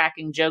stuff and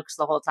cracking jokes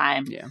the whole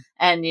time. Yeah.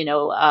 And,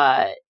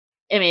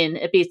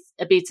 it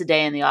beats a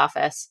day in the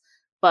office.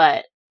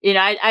 But,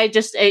 I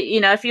just,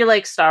 if you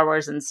like Star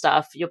Wars and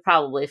stuff, you'll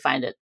probably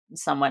find it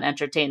somewhat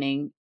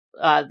entertaining,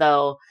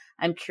 though.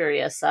 I'm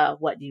curious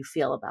what you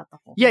feel about the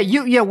whole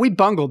thing. We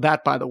bungled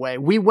that, by the way.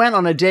 We went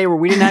on a day where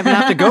we didn't even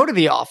have to go to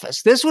the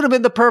office. This would have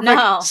been the perfect.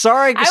 No.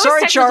 Sorry, I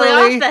was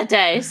Charlie. Off that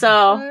day,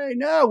 so I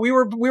know we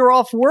were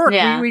off work.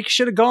 Yeah. We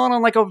should have gone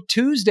on like a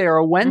Tuesday or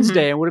a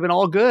Wednesday and would have been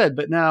all good.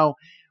 But no,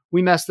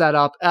 we messed that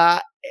up.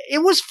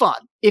 It was fun.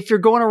 If you're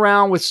going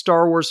around with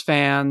Star Wars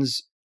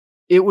fans,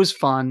 it was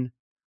fun.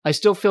 I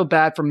still feel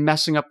bad for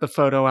messing up the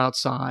photo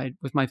outside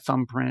with my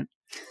thumbprint.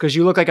 Because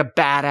you look like a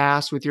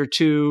badass with your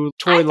two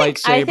toy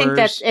lightsabers. I think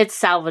that it's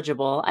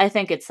salvageable.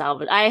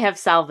 I have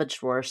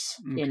salvaged worse,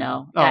 Okay.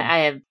 I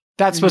have.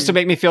 That's supposed to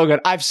make me feel good.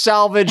 I've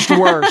salvaged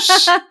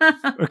worse.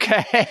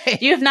 Okay.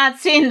 You've not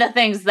seen the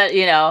things that,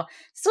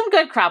 some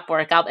good crop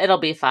work. It'll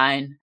be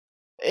fine.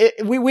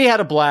 We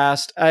had a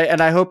blast. And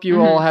I hope you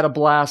all had a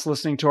blast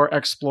listening to our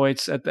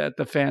exploits at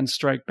the Fan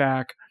Strike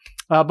Back.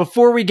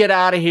 Before we get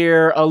out of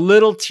here, a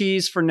little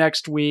tease for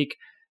next week.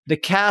 The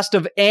cast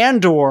of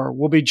Andor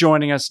will be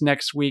joining us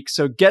next week,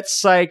 so get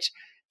psyched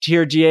to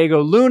hear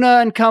Diego Luna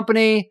and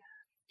company.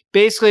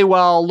 Basically,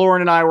 while Lauren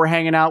and I were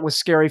hanging out with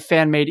scary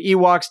fan-made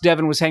Ewoks,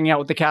 Devin was hanging out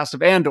with the cast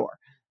of Andor,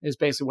 is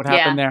basically what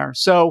happened there.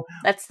 So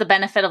that's the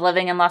benefit of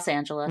living in Los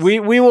Angeles. We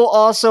will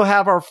also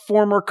have our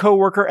former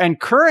coworker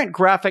and current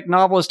graphic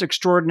novelist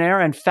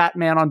extraordinaire and Fat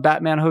Man on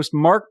Batman host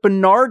Mark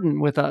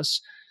Bernardin with us.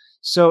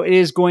 So it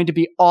is going to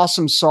be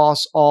awesome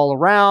sauce all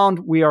around.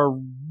 We are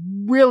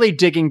really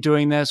digging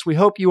doing this. We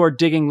hope you are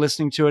digging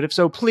listening to it. If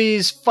so,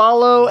 please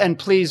follow and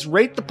please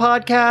rate the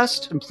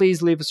podcast and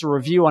please leave us a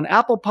review on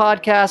Apple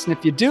Podcasts. And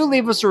if you do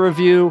leave us a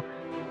review,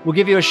 we'll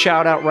give you a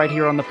shout out right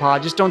here on the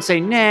pod. Just don't say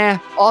nah.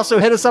 Also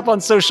hit us up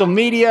on social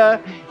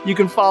media. You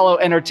can follow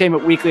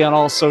Entertainment Weekly on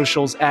all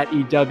socials at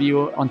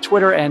EW on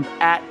Twitter and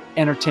at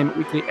Entertainment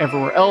Weekly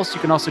everywhere else.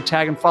 You can also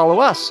tag and follow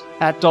us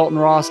at Dalton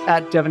Ross,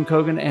 at Devin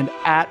Kogan, and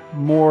at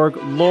Morg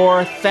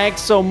Lore.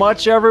 Thanks so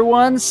much,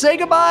 everyone. Say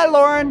goodbye,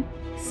 Lauren.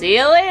 See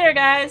you later,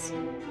 guys.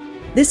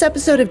 This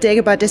episode of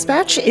Dagobah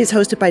Dispatch is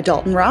hosted by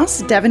Dalton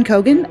Ross, Devin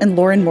Kogan, and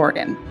Lauren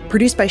Morgan.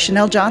 Produced by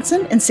Chanel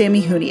Johnson and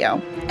Sammy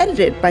Junio.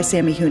 Edited by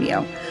Sammy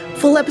Junio.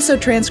 Full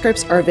episode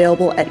transcripts are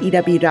available at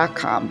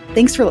EW.com.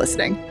 Thanks for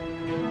listening.